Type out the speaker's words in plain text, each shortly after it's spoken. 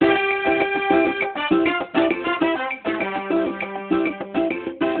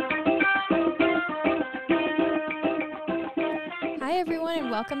everyone, and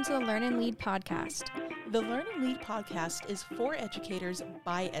welcome to the Learn and Lead podcast. The Learn and Lead podcast is for educators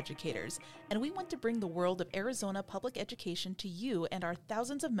by educators, and we want to bring the world of Arizona public education to you and our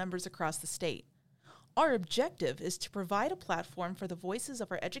thousands of members across the state. Our objective is to provide a platform for the voices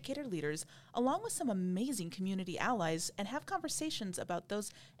of our educator leaders, along with some amazing community allies, and have conversations about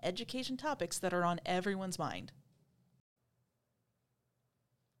those education topics that are on everyone's mind.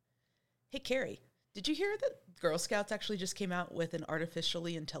 Hey, Carrie, did you hear that Girl Scouts actually just came out with an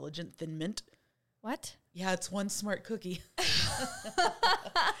artificially intelligent Thin Mint? What? Yeah, it's one smart cookie.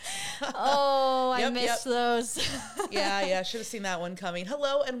 Oh, I missed those. Yeah, should have seen that one coming.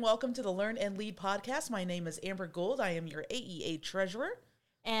 Hello and welcome to the Learn and Lead podcast. My name is Amber Gould. I am your AEA treasurer.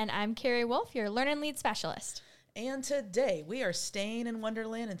 And I'm Carrie Wolf, your Learn and Lead specialist. And today we are staying in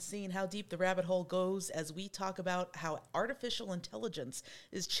Wonderland and seeing how deep the rabbit hole goes as we talk about how artificial intelligence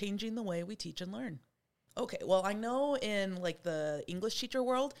is changing the way we teach and learn. Okay, well, I know in like the English teacher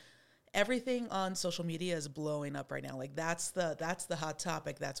world, everything on social media is blowing up right now. Like that's the hot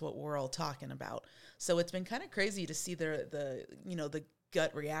topic. That's what we're all talking about. So it's been kind of crazy to see the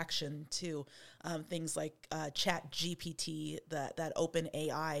gut reaction to things like ChatGPT, that open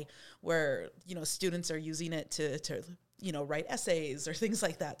AI, where students are using it to write essays or things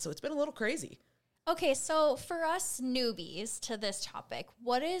like that. So it's been a little crazy. Okay, so for us newbies to this topic,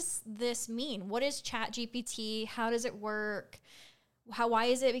 what does this mean? What is ChatGPT? How does it work? Why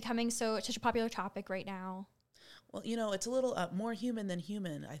is it becoming such a popular topic right now? Well, it's a little more human than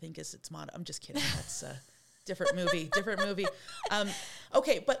human, I think is its motto. I'm just kidding. That's a different movie.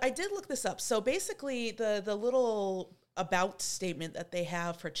 Okay, but I did look this up. So basically the little about statement that they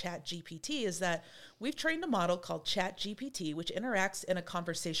have for ChatGPT is that we've trained a model called ChatGPT, which interacts in a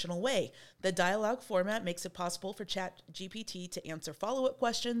conversational way. The dialogue format makes it possible for ChatGPT to answer follow-up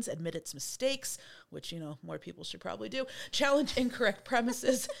questions, admit its mistakes, which, more people should probably do, challenge incorrect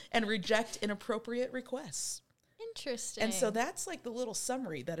premises, and reject inappropriate requests. Interesting. And so that's like the little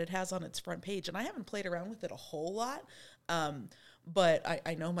summary that it has on its front page. And I haven't played around with it a whole lot, but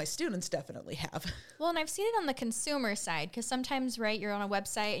I know my students definitely have. Well, and I've seen it on the consumer side because sometimes, right, you're on a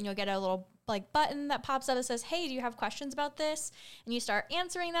website and you'll get a little button that pops up that says, hey, do you have questions about this? And you start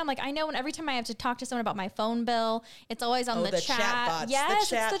answering them. Like I know every time I have to talk to someone about my phone bill, it's always on the chat. Bots.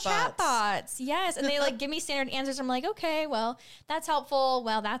 Yes, it's the chat bots. Yes. And they give me standard answers. I'm like, okay, well, that's helpful.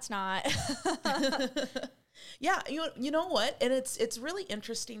 Well, that's not. Yeah, you know what? And it's really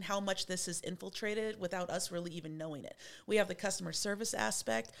interesting how much this is infiltrated without us really even knowing it. We have the customer service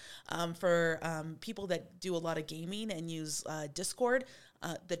aspect for people that do a lot of gaming and use Discord.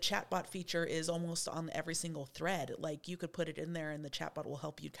 The chatbot feature is almost on every single thread. Like you could put it in there and the chatbot will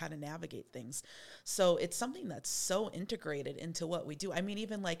help you kind of navigate things. So it's something that's so integrated into what we do. I mean,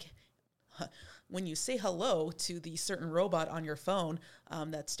 even when you say hello to the certain robot on your phone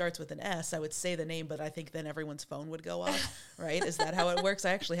that starts with an S, I would say the name, but I think then everyone's phone would go off, right? Is that how it works?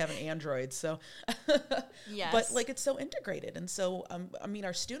 I actually have an Android, so. Yes. But it's so integrated. And so,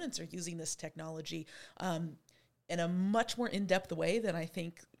 our students are using this technology in a much more in-depth way than I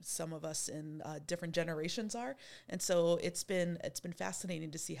think some of us in different generations are. And so it's been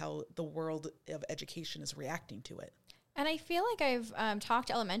fascinating to see how the world of education is reacting to it. And I feel like I've talked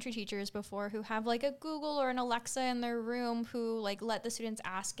to elementary teachers before who have a Google or an Alexa in their room who let the students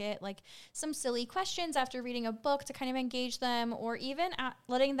ask it some silly questions after reading a book to kind of engage them, or even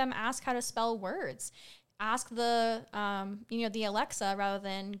letting them ask how to spell words. Ask the Alexa rather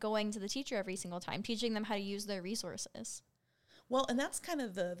than going to the teacher every single time, teaching them how to use their resources. Well, and that's kind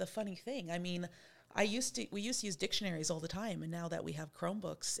of the funny thing. I mean, we used to use dictionaries all the time, and now that we have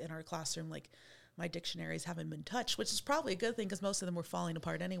Chromebooks in our classroom, my dictionaries haven't been touched, which is probably a good thing because most of them were falling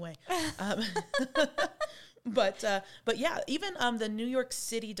apart anyway. But yeah, even the New York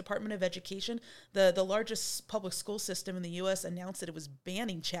City Department of Education, the largest public school system in the U.S., announced that it was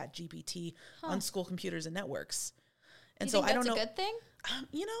banning ChatGPT on school computers and networks. And so I don't know. That's a good thing?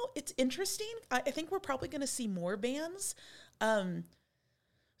 It's interesting. I think we're probably going to see more bans.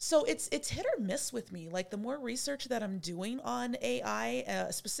 So it's hit or miss with me. The more research that I'm doing on AI,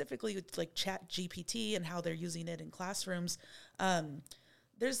 specifically with ChatGPT and how they're using it in classrooms,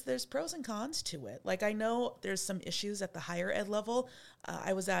 there's pros and cons to it. I know there's some issues at the higher ed level.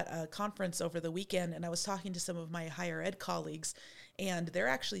 I was at a conference over the weekend and I was talking to some of my higher ed colleagues, and they're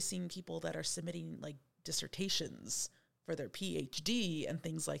actually seeing people that are submitting dissertations for their PhD and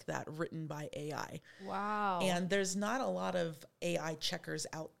things like that written by AI. Wow. And there's not a lot of AI checkers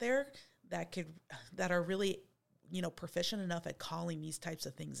out there that are really, proficient enough at calling these types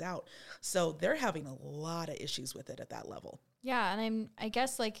of things out. So they're having a lot of issues with it at that level. Yeah, and I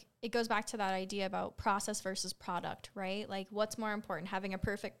guess like it goes back to that idea about process versus product, right? Like what's more important, having a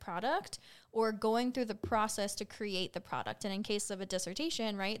perfect product or going through the process to create the product? And in case of a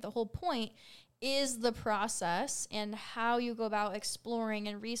dissertation, right, the whole point is the process and how you go about exploring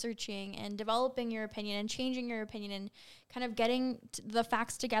and researching and developing your opinion and changing your opinion and kind of getting the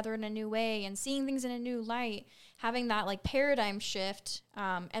facts together in a new way and seeing things in a new light, having that like paradigm shift,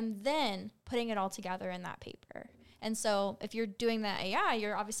 and then putting it all together in that paper. And so if you're doing that AI,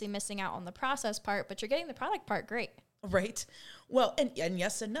 you're obviously missing out on the process part, but you're getting the product part great. Right. Well, and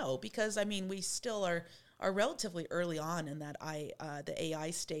yes and no, because I mean, we still are relatively early on in that the AI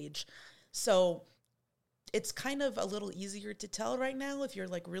stage. So it's kind of a little easier to tell right now if you're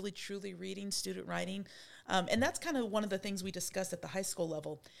like really truly reading student writing. And that's kind of one of the things we discussed at the high school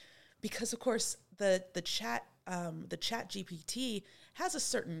level, because of course the ChatGPT has a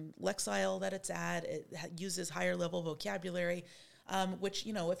certain lexile that it's at. It uses higher level vocabulary, which,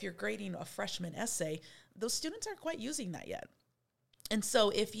 you know, if you're grading a freshman essay, those students aren't quite using that yet. And so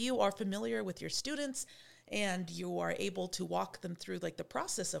if you are familiar with your students and you are able to walk them through like the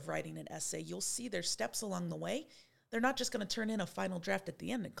process of writing an essay, you'll see their steps along the way. They're not just going to turn in a final draft at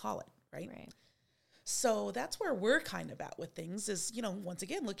the end and call it, right? Right. So that's where we're kind of at with things is, you know, once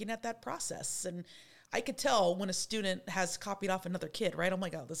again, looking at that process. And I could tell when a student has copied off another kid, right? I'm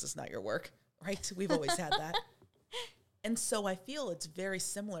like, oh, this is not your work, right? We've always had that. And so I feel it's very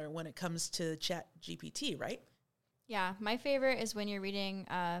similar when it comes to ChatGPT, right? Yeah, my favorite is when you're reading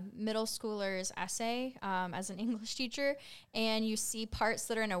a middle schooler's essay as an English teacher, and you see parts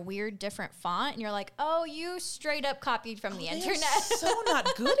that are in a weird, different font, and you're like, "Oh, you straight up copied from the internet." So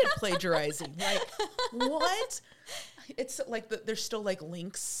not good at plagiarizing. Like, what? It's like there's still like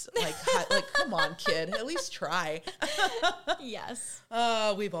links. Like, come on, kid, at least try. Yes.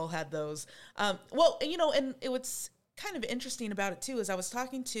 We've all had those. Well, you know, and what's kind of interesting about it too is I was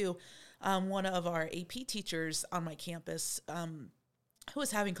talking to one of our AP teachers on my campus who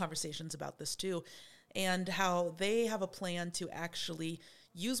was having conversations about this too, and how they have a plan to actually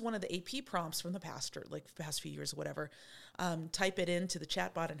use one of the AP prompts from the past few years or whatever, type it into the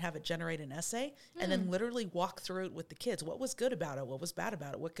chatbot and have it generate an essay, and then literally walk through it with the kids. What was good about it? What was bad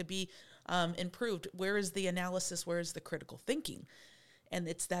about it? What could be improved? Where is the analysis? Where is the critical thinking? And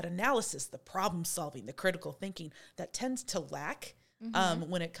it's that analysis, the problem solving, the critical thinking that tends to lack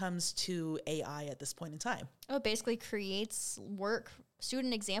when it comes to AI at this point in time. Oh, it basically creates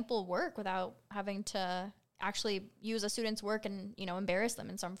student example work without having to actually use a student's work and, you know, embarrass them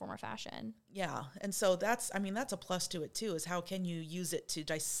in some form or fashion. Yeah. And so that's a plus to it too, is how can you use it to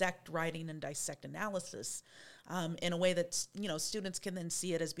dissect writing and dissect analysis in a way that, you know, students can then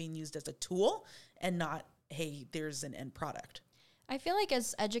see it as being used as a tool and not, hey, there's an end product. I feel like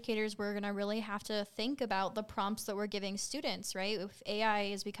as educators, we're going to really have to think about the prompts that we're giving students, right? If AI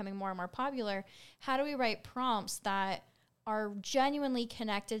is becoming more and more popular, how do we write prompts that are genuinely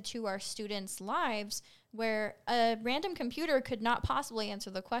connected to our students' lives, where a random computer could not possibly answer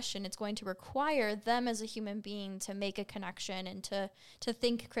the question? It's going to require them as a human being to make a connection and to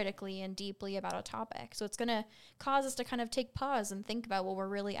think critically and deeply about a topic. So it's going to cause us to kind of take pause and think about what we're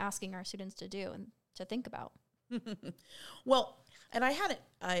really asking our students to do and to think about. Well, and I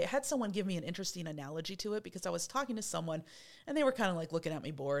had someone give me an interesting analogy to it, because I was talking to someone and they were kind of like looking at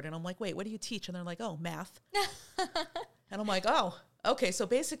me bored, and I'm like, wait, what do you teach? And they're like, oh, math. And I'm like, oh, okay. So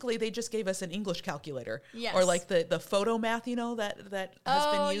basically they just gave us an English calculator. Yes. Or like the photo math, you know, that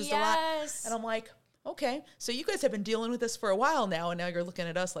has been used a lot. And I'm like, okay, so you guys have been dealing with this for a while now, and now you're looking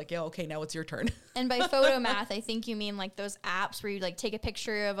at us like, yeah, okay, now it's your turn. And by photo math, I think you mean like those apps where you like take a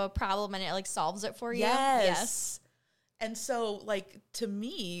picture of a problem and it like solves it for you. Yes. And so, like, to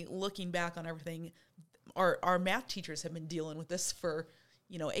me, looking back on everything, our math teachers have been dealing with this for,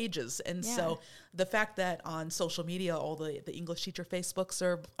 you know, ages. And so the fact that on social media, all the English teacher Facebooks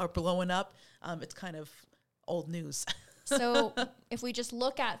are blowing up, it's kind of old news. So if we just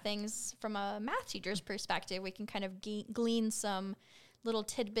look at things from a math teacher's perspective, we can kind of glean some little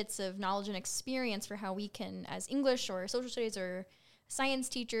tidbits of knowledge and experience for how we can, as English or social studies or science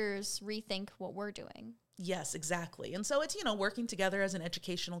teachers, rethink what we're doing. Yes, exactly. And so it's, you know, working together as an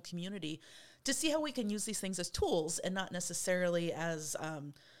educational community to see how we can use these things as tools and not necessarily as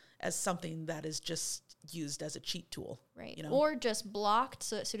something that is just used as a cheat tool. Right. You know? Or just blocked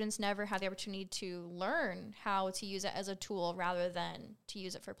so that students never have the opportunity to learn how to use it as a tool rather than to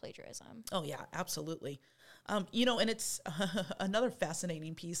use it for plagiarism. Oh, yeah, absolutely. You know, and it's another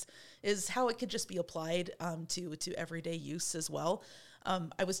fascinating piece is how it could just be applied to everyday use as well.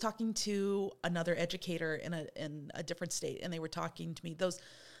 I was talking to another educator in a different state, and they were talking to me. Those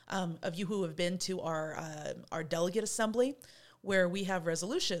of you who have been to our delegate assembly, where we have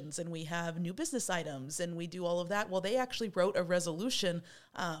resolutions and we have new business items and we do all of that. Well, they actually wrote a resolution,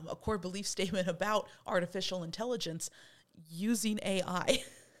 a core belief statement about artificial intelligence using AI.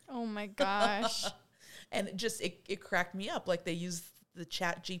 Oh my gosh. And it cracked me up. Like, they used the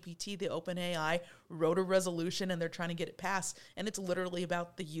ChatGPT, the open AI, wrote a resolution, and they're trying to get it passed. And it's literally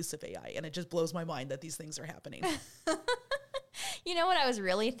about the use of AI. And it just blows my mind that these things are happening. You know what I was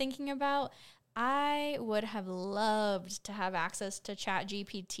really thinking about? I would have loved to have access to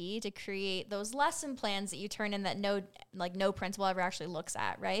ChatGPT to create those lesson plans that you turn in that no principal ever actually looks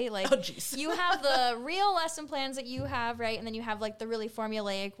at, right? Like, Oh, geez. You have the real lesson plans that you have, right? And then you have like the really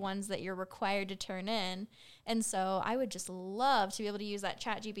formulaic ones that you're required to turn in. And so I would just love to be able to use that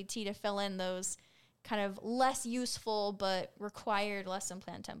ChatGPT to fill in those kind of less useful but required lesson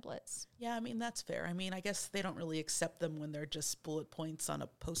plan templates. Yeah, I mean, that's fair. I mean, I guess they don't really accept them when they're just bullet points on a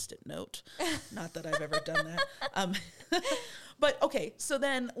Post-it note. Not that I've ever done that. But okay, so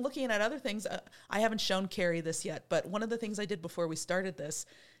then looking at other things, I haven't shown Carrie this yet, but one of the things I did before we started this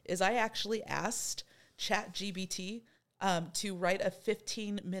is I actually asked ChatGPT to write a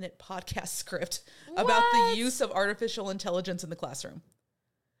 15-minute podcast script about the use of artificial intelligence in the classroom.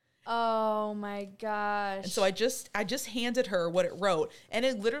 Oh my gosh. And so I just handed her what it wrote, and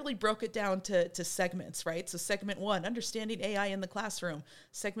it literally broke it down to segments, right? So segment 1, understanding AI in the classroom.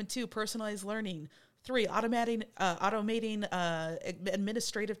 Segment 2, personalized learning. 3, automating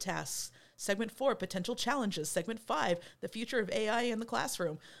administrative tasks. Segment 4, potential challenges. Segment 5, the future of AI in the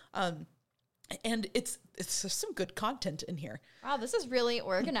classroom. And it's some good content in here. Wow, this is really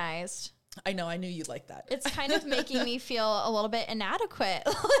organized. I know, I knew you'd like that. It's kind of making me feel a little bit inadequate.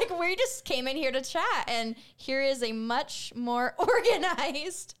 Like, we just came in here to chat, and here is a much more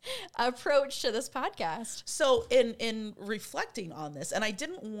organized approach to this podcast. So in reflecting on this, and I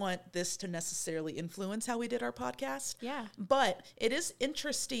didn't want this to necessarily influence how we did our podcast. Yeah. But it is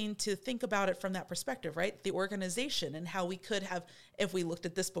interesting to think about it from that perspective, right? The organization and how we could have, if we looked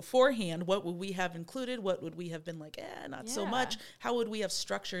at this beforehand, what would we have included? What would we have been like, not so much? How would we have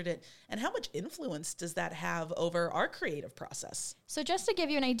structured it? And how much influence does that have over our creative process? So just to give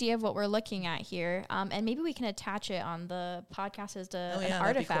you an idea of what we're looking at here, and maybe we can attach it on the podcast as an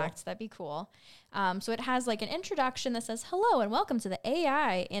artifact. That'd be cool. So it has like an introduction that says, hello and welcome to the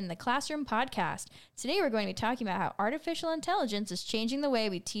AI in the Classroom podcast. Today we're going to be talking about how artificial intelligence is changing the way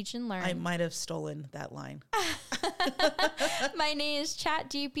we teach and learn. I might have stolen that line. My name is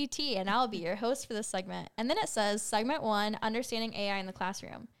ChatGPT, and I'll be your host for this segment. And then it says, segment 1, understanding AI in the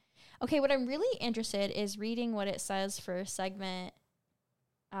classroom. Okay, what I'm really interested is reading what it says for segment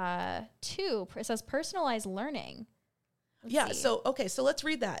 2. It says personalized learning. Let's see. So let's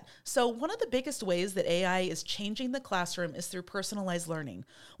read that. So one of the biggest ways that AI is changing the classroom is through personalized learning.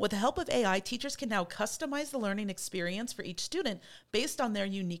 With the help of AI, teachers can now customize the learning experience for each student based on their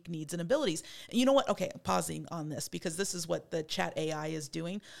unique needs and abilities. And you know what? Okay, pausing on this because this is what the chat AI is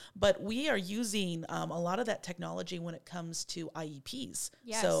doing, but we are using a lot of that technology when it comes to IEPs.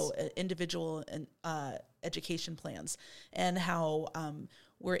 Yes. So individual and education plans, and how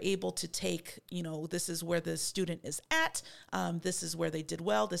we're able to take, this is where the student is at, this is where they did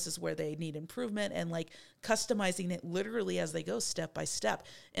well, this is where they need improvement, and like customizing it literally as they go step by step.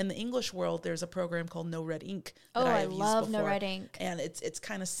 In the English world, there's a program called No Red Ink that I have love used before. No Red Ink. And it's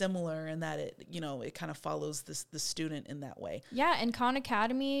kind of similar in that it kind of follows the student in that way. Yeah, and Khan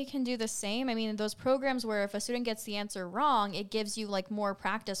Academy can do the same. I mean, those programs where if a student gets the answer wrong, it gives you like more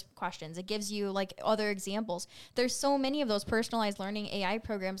practice questions. It gives you like other examples. There's so many of those personalized learning AI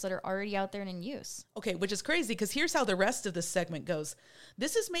programs that are already out there and in use. Okay, which is crazy because here's how the rest of this segment goes.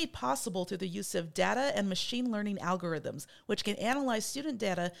 This is made possible through the use of data and machine learning algorithms, which can analyze student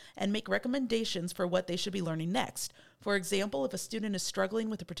data and make recommendations for what they should be learning next. For example, if a student is struggling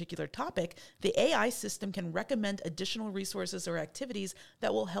with a particular topic, the AI system can recommend additional resources or activities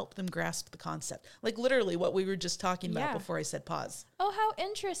that will help them grasp the concept. Like literally what we were just talking about before I said pause. Oh, how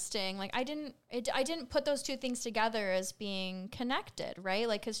interesting. Like I didn't put those two things together as being connected, right?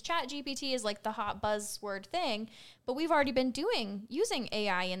 Like, because ChatGPT is like the hot buzzword thing, but we've already been using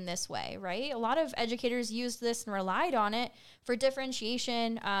AI in this way, right? A lot of educators used this and relied on it for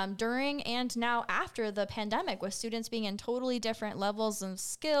differentiation during and now after the pandemic, with students being in totally different levels of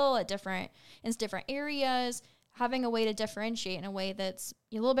skill in different areas, having a way to differentiate in a way that's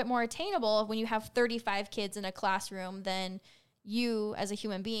a little bit more attainable when you have 35 kids in a classroom than you as a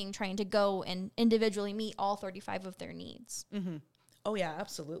human being trying to go and individually meet all 35 of their needs. Mm-hmm. Oh yeah,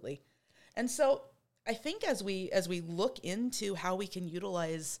 absolutely. And so I think as we look into how we can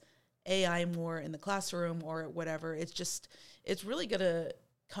utilize AI more in the classroom or whatever, it's really going to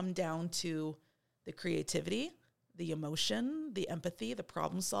come down to the creativity, the emotion, the empathy, the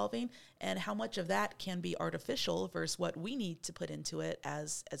problem solving, and how much of that can be artificial versus what we need to put into it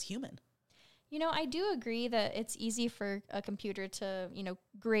as human. I do agree that it's easy for a computer to,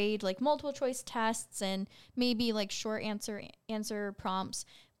 grade like multiple choice tests and maybe like short answer prompts.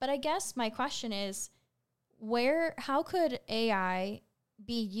 But I guess my question is, how could AI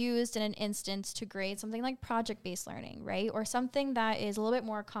be used in an instance to grade something like project-based learning, right? Or something that is a little bit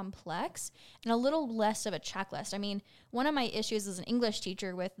more complex and a little less of a checklist. I mean, one of my issues as an English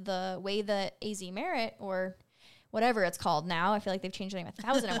teacher with the way that AZ Merit, or whatever it's called now, I feel like they've changed the name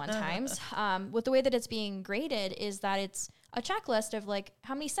 1,001 times, with the way that it's being graded is that it's a checklist of like,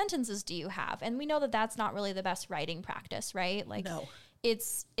 how many sentences do you have? And we know that that's not really the best writing practice, right? Like, no.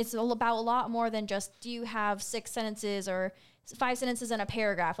 It's all about a lot more than just, do you have 6 sentences or 5 sentences in a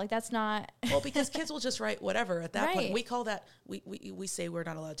paragraph? Like, that's not. Well, because kids will just write whatever at that right. point. We call that, we say we're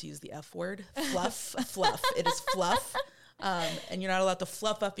not allowed to use the F word, fluff. It is fluff. And you're not allowed to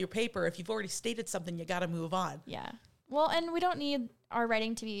fluff up your paper. If you've already stated something, you got to move on. Yeah. Well, and we don't need our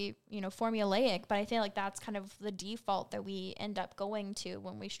writing to be, formulaic, but I feel like that's kind of the default that we end up going to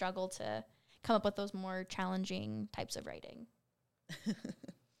when we struggle to come up with those more challenging types of writing.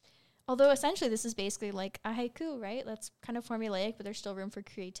 Although essentially this is basically like a haiku, right? That's kind of formulaic, but there's still room for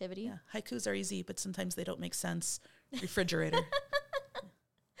creativity. Yeah, haikus are easy, but sometimes they don't make sense. Refrigerator.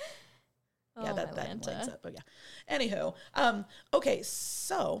 Yeah, that lines up. But yeah. Anywho, okay,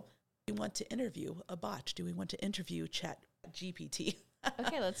 so do we want to interview a bot? Do we want to interview ChatGPT?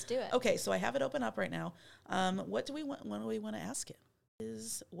 Okay, let's do it. Okay, so I have it open up right now. What do we want to ask it?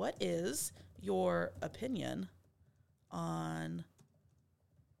 What is your opinion on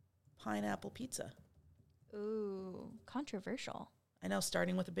pineapple pizza? Ooh, controversial. I know,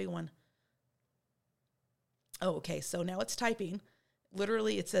 starting with a big one. Oh, okay, so now it's typing.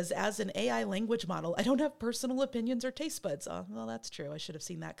 Literally, it says, as an AI language model, I don't have personal opinions or taste buds. Oh, well, that's true. I should have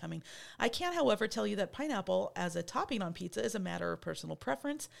seen that coming. I can, however, tell you that pineapple as a topping on pizza is a matter of personal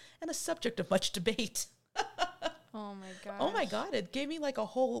preference and a subject of much debate. Oh my gosh. Oh my God. It gave me like a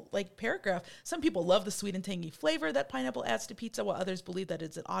whole paragraph. Some people love the sweet and tangy flavor that pineapple adds to pizza, while others believe that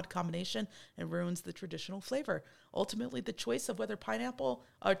it's an odd combination and ruins the traditional flavor. Ultimately, the choice of whether pineapple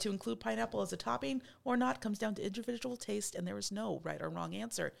or to include pineapple as a topping or not comes down to individual taste, and there is no right or wrong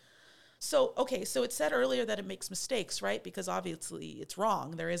answer. So, okay, so it said earlier that it makes mistakes, right? Because obviously it's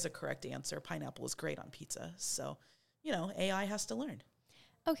wrong. There is a correct answer. Pineapple is great on pizza. So, AI has to learn.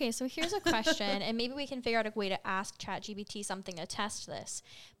 Okay, so here's a question, and maybe we can figure out a way to ask ChatGPT something to test this.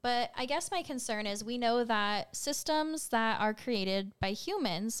 But I guess my concern is we know that systems that are created by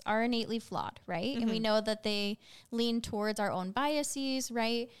humans are innately flawed, right? Mm-hmm. And we know that they lean towards our own biases,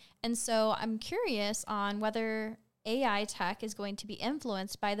 right? And so I'm curious on whether AI tech is going to be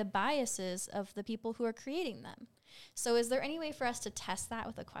influenced by the biases of the people who are creating them. So is there any way for us to test that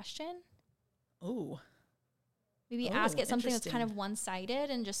with a question? Ooh. Maybe ask it something that's kind of one-sided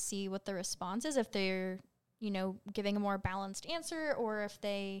and just see what the response is, if they're, giving a more balanced answer, or if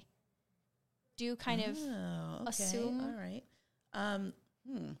they do kind of assume. All right.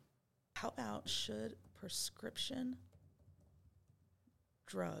 How about, should prescription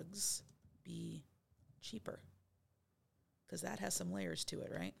drugs be cheaper? Because that has some layers to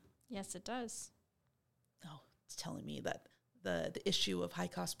it, right? Yes, it does. Oh, it's telling me that the issue of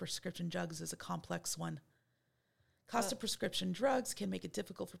high-cost prescription drugs is a complex one. Cost of prescription drugs can make it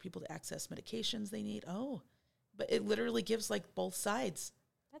difficult for people to access medications they need. Oh, but it literally gives like both sides.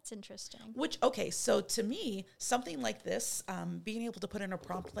 That's interesting. So to me, something like this, being able to put in a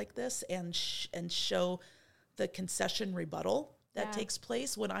prompt like this and show the concession rebuttal that takes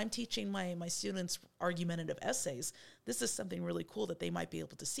place when I'm teaching my students argumentative essays. This is something really cool that they might be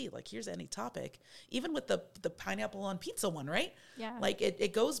able to see. Like, here's any topic, even with the pineapple on pizza one, right? Yeah. Like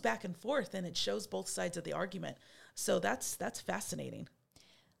it goes back and forth and it shows both sides of the argument. So that's fascinating.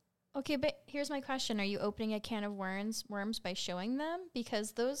 Okay, but here's my question. Are you opening a can of worms by showing them?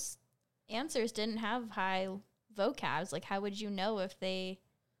 Because those answers didn't have high vocabs. Like, how would you know if they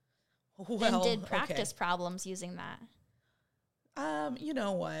then did practice problems using that? You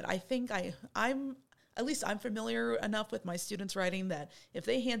know what? I think I'm at least I'm familiar enough with my students' writing that if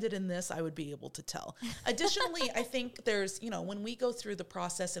they handed in this, I would be able to tell. Additionally, I think there's, when we go through the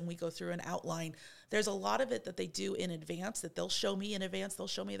process and we go through an outline, there's a lot of it that they do in advance that they'll show me in advance. They'll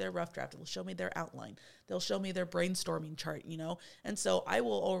show me their rough draft. They'll show me their outline. They'll show me their brainstorming chart, And so I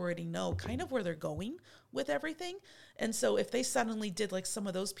will already know kind of where they're going with everything. And so if they suddenly did like some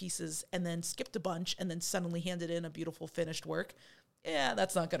of those pieces and then skipped a bunch and then suddenly handed in a beautiful finished work,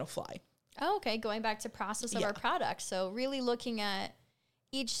 that's not going to fly. Oh, okay. Going back to process of our product. So really looking at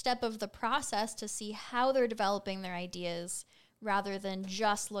each step of the process to see how they're developing their ideas rather than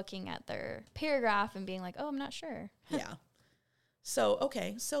just looking at their paragraph and being like, oh, I'm not sure. Yeah. So,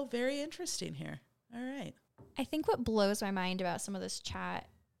 okay. So very interesting here. All right. I think what blows my mind about some of this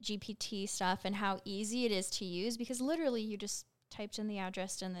ChatGPT stuff and how easy it is to use, because literally you just typed in the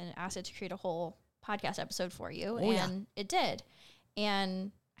address and then asked it to create a whole podcast episode for you. And it did.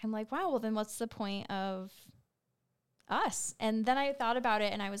 And I'm like, wow, well, then what's the point of us? And then I thought about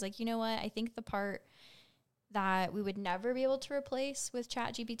it and I was like, you know what? I think the part that we would never be able to replace with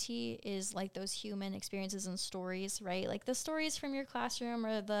ChatGPT is like those human experiences and stories, right? Like the stories from your classroom,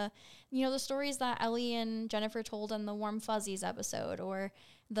 or the stories that Ellie and Jennifer told on the Warm Fuzzies episode, or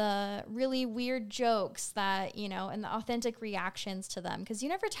the really weird jokes that, and the authentic reactions to them. Because you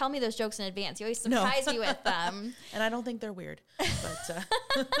never tell me those jokes in advance. You always surprise me with them. And I don't think they're weird. But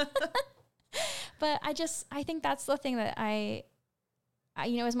but I think that's the thing that I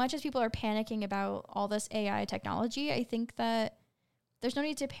as much as people are panicking about all this AI technology, I think that there's no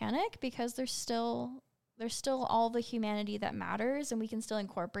need to panic, because there's still all the humanity that matters, and we can still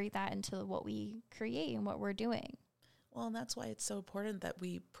incorporate that into what we create and what we're doing. Well, and that's why it's so important that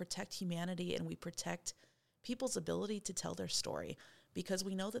we protect humanity and we protect people's ability to tell their story, because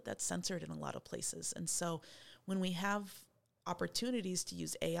we know that that's censored in a lot of places. And so when we have opportunities to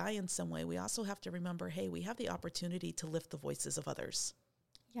use AI in some way, we also have to remember, hey, we have the opportunity to lift the voices of others.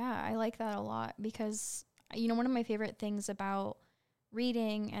 Yeah, I like that a lot, because, one of my favorite things about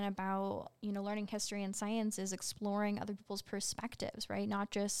reading and about, learning history and science is exploring other people's perspectives, right? Not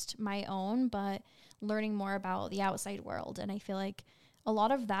just my own, but learning more about the outside world. And I feel like a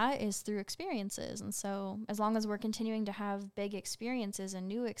lot of that is through experiences. And so as long as we're continuing to have big experiences and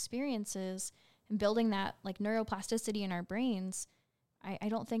new experiences and building that like neuroplasticity in our brains, I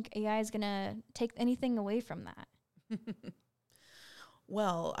don't think AI is going to take anything away from that.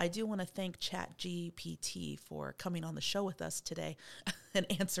 Well, I do want to thank ChatGPT for coming on the show with us today and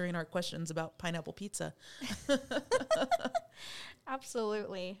answering our questions about pineapple pizza.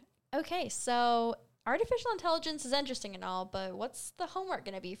 Absolutely. Okay, so artificial intelligence is interesting and all, but what's the homework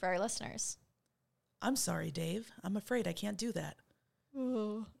going to be for our listeners? I'm sorry, Dave. I'm afraid I can't do that.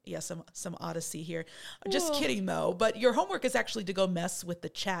 Ooh. Yeah, some odyssey here. Just kidding, though. But your homework is actually to go mess with the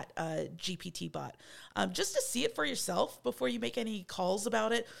Chat GPT bot, just to see it for yourself before you make any calls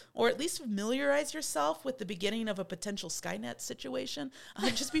about it, or at least familiarize yourself with the beginning of a potential Skynet situation.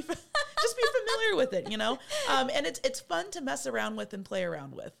 Just be familiar with it, And it's fun to mess around with and play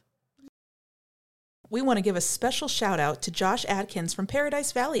around with. We want to give a special shout out to Josh Adkins from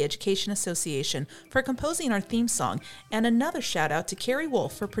Paradise Valley Education Association for composing our theme song, and another shout out to Carrie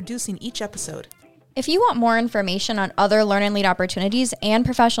Wolf for producing each episode. If you want more information on other Learn and Lead opportunities and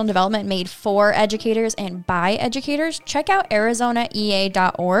professional development made for educators and by educators, check out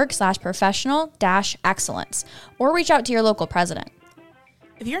arizonaea.org/professional-excellence or reach out to your local president.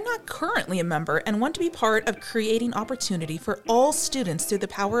 If you're not currently a member and want to be part of creating opportunity for all students through the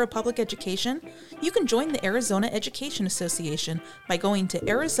power of public education, you can join the Arizona Education Association by going to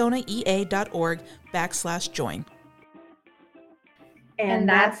arizonaea.org/join. And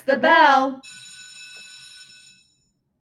that's the bell.